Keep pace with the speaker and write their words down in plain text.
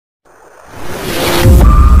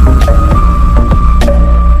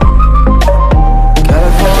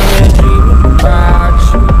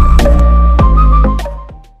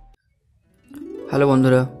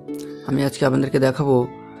আজকে আপনাদেরকে দেখাবো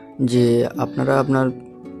যে আপনারা আপনার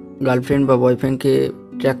গার্লফ্রেন্ড বা বয়ফ্রেন্ডকে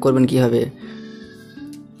ট্র্যাক করবেন কিভাবে।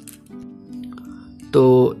 তো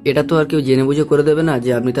এটা তো আর কেউ জেনে বুঝে করে দেবে না যে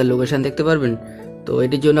আপনি তার লোকেশন দেখতে পারবেন। তো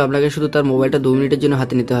এটির জন্য আপনাকে শুধু তার মোবাইলটা 2 মিনিটের জন্য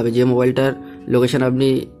হাতে নিতে হবে, যে মোবাইলটার লোকেশন আপনি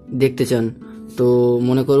দেখতে চান। তো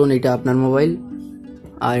মনে করুন এটা আপনার মোবাইল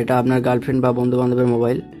আর এটা আপনার গার্লফ্রেন্ড বা বন্ধু বান্ধবের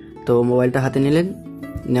মোবাইল। তো মোবাইলটা হাতে নিলেন,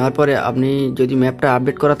 নেওয়ার পরে আপনি যদি ম্যাপটা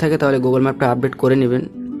আপডেট করা থাকে তাহলে গুগল ম্যাপটা আপডেট করে নেবেন।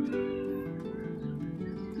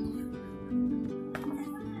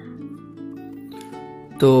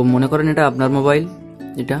 তো মনে করেন এটা আপনার মোবাইল,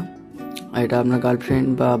 এটা আপনার গার্লফ্রেন্ড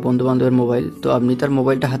বা বন্ধু বান্ধবের মোবাইল। তো আপনি তার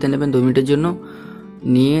মোবাইলটা হাতে নেবেন 2 মিনিটের জন্য,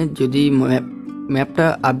 নিয়ে যদি ম্যাপটা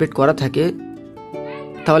আপডেট করা থাকে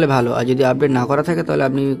তাহলে ভালো, আর যদি আপডেট না করা থাকে তাহলে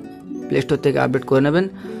আপনি প্লে স্টোর থেকে আপডেট করে নেবেন।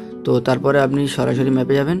 তো তারপরে আপনি সরাসরি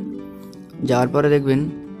ম্যাপে যাবেন, যাওয়ার পরে দেখবেন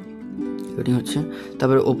লোডিং হচ্ছে।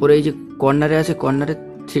 তারপরে ওপরে এই যে কর্নারে আছে, কর্নারে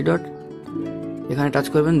 3 ডট, এখানে টাচ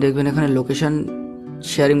করবেন, দেখবেন এখানে লোকেশন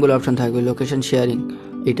শেয়ারিং বলে অপশন থাকবে, লোকেশন শেয়ারিং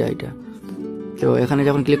এটা। তো এখানে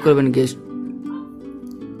যখন ক্লিক করবেন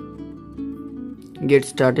গেট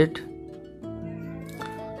স্টার্টেড,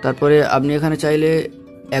 তারপরে আপনি এখানে চাইলে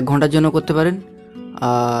 1 ঘন্টার জন্য করতে পারেন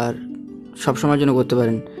আর সব সময়ের জন্য করতে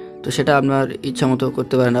পারেন। তো সেটা আপনার ইচ্ছা মতো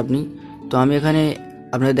করতে পারেন আপনি। তো আমি এখানে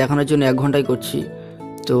আপনাদের দেখানোর জন্য 1 ঘন্টাই করছি।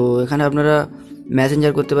 তো এখানে আপনারা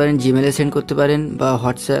মেসেঞ্জার করতে পারেন, জিমেলে সেন্ড করতে পারেন বা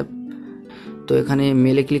হোয়াটসঅ্যাপ। তো এখানে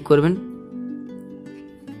মেলে ক্লিক করবেন,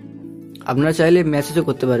 আপনারা চাইলে মেসেজও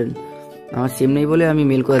করতে পারেন। আমার সিম নেই বলে আমি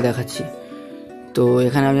মেল করে দেখাচ্ছি। তো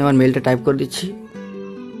এখানে আমি আমার মেলটা টাইপ করে দিচ্ছি।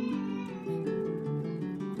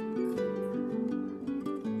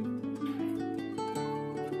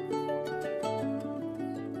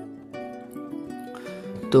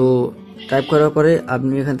 তো টাইপ করার পরে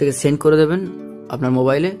আপনি এখান থেকে সেন্ড করে দেবেন আপনার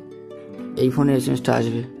মোবাইলে, এই ফোনে এসএমএসটা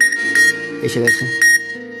আসবে, এসে গেছে।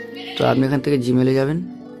 তো আপনি এখান থেকে জিমেলে যাবেন,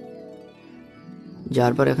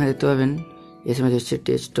 যাওয়ার পর এখানে দেখতে পাবেন এসএমএস এসছে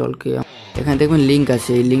TecHTalk। এখানে দেখবেন লিঙ্ক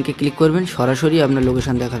আছে, এই লিঙ্কে ক্লিক করবেন, সরাসরি আপনার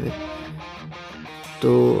লোকেশন দেখাবে।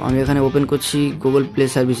 তো আমি এখানে ওপেন করছি গুগল প্লে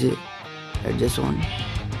সার্ভিসে অ্যাড্রেস 1।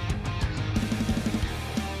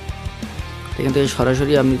 এখান থেকে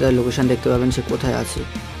সরাসরি আপনি তার লোকেশন দেখতে পাবেন, সে কোথায় আছে,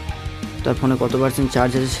 তার ফোনে কত %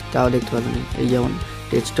 চার্জ আছে তাও দেখতে পাবেন। এই যেমন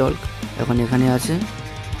TecHTalk এখন এখানে আছে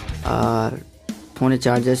আর ফোনে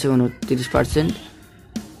চার্জ আছে 29%।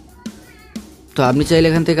 তো আপনি চাইলে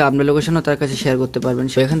এখান থেকে আপনার লোকেশনও তার কাছে শেয়ার করতে পারবেন।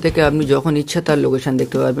 এখান থেকে আপনি যখন ইচ্ছা তার লোকেশন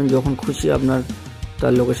দেখতে পারবেন, যখন খুশি আপনার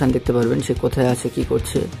তার লোকেশন দেখতে পারবেন, সে কোথায় আছে কি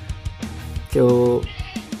করছে। তো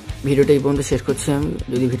ভিডিওটা এই পর্যন্ত শেষ করছি আমি।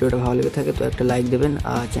 যদি ভিডিওটা ভালো লেগে থাকে তো একটা লাইক দেবেন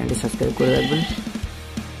আর চ্যানেলটি সাবস্ক্রাইব করে রাখবেন।